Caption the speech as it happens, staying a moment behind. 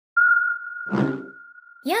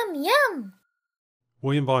Yum, yum!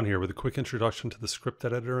 William Vaughn here with a quick introduction to the script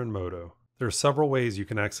editor in MODO. There are several ways you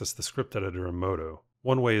can access the script editor in MODO.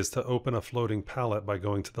 One way is to open a floating palette by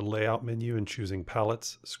going to the Layout menu and choosing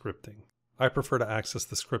Palettes, Scripting. I prefer to access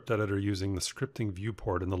the script editor using the scripting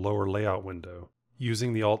viewport in the lower Layout window,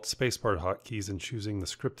 using the Alt spacebar hotkeys and choosing the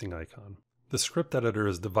scripting icon. The script editor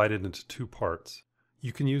is divided into two parts.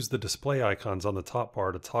 You can use the display icons on the top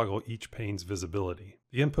bar to toggle each pane's visibility.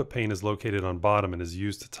 The input pane is located on bottom and is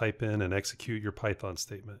used to type in and execute your Python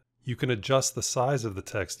statement. You can adjust the size of the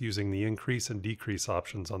text using the increase and decrease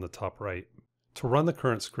options on the top right. To run the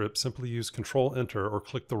current script, simply use Ctrl-Enter or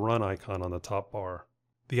click the Run icon on the top bar.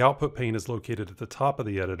 The output pane is located at the top of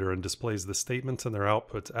the editor and displays the statements and their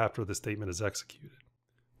outputs after the statement is executed.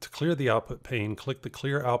 To clear the output pane, click the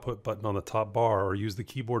Clear Output button on the top bar or use the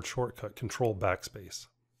keyboard shortcut Ctrl-Backspace.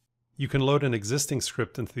 You can load an existing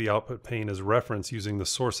script into the output pane as reference using the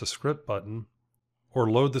Source a Script button, or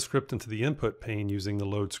load the script into the input pane using the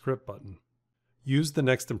Load Script button. Use the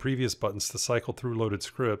Next and Previous buttons to cycle through loaded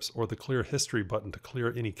scripts, or the Clear History button to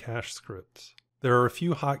clear any cached scripts. There are a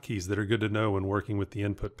few hotkeys that are good to know when working with the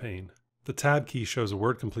input pane. The Tab key shows a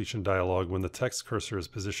word completion dialog when the text cursor is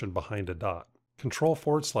positioned behind a dot. Control/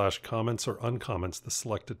 comments or uncomments the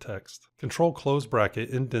selected text. Control close bracket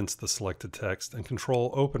indents the selected text, and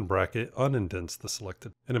Control open bracket unindents the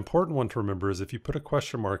selected. An important one to remember is if you put a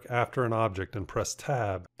question mark after an object and press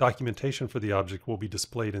Tab, documentation for the object will be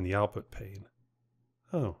displayed in the output pane.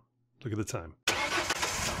 Oh, look at the time.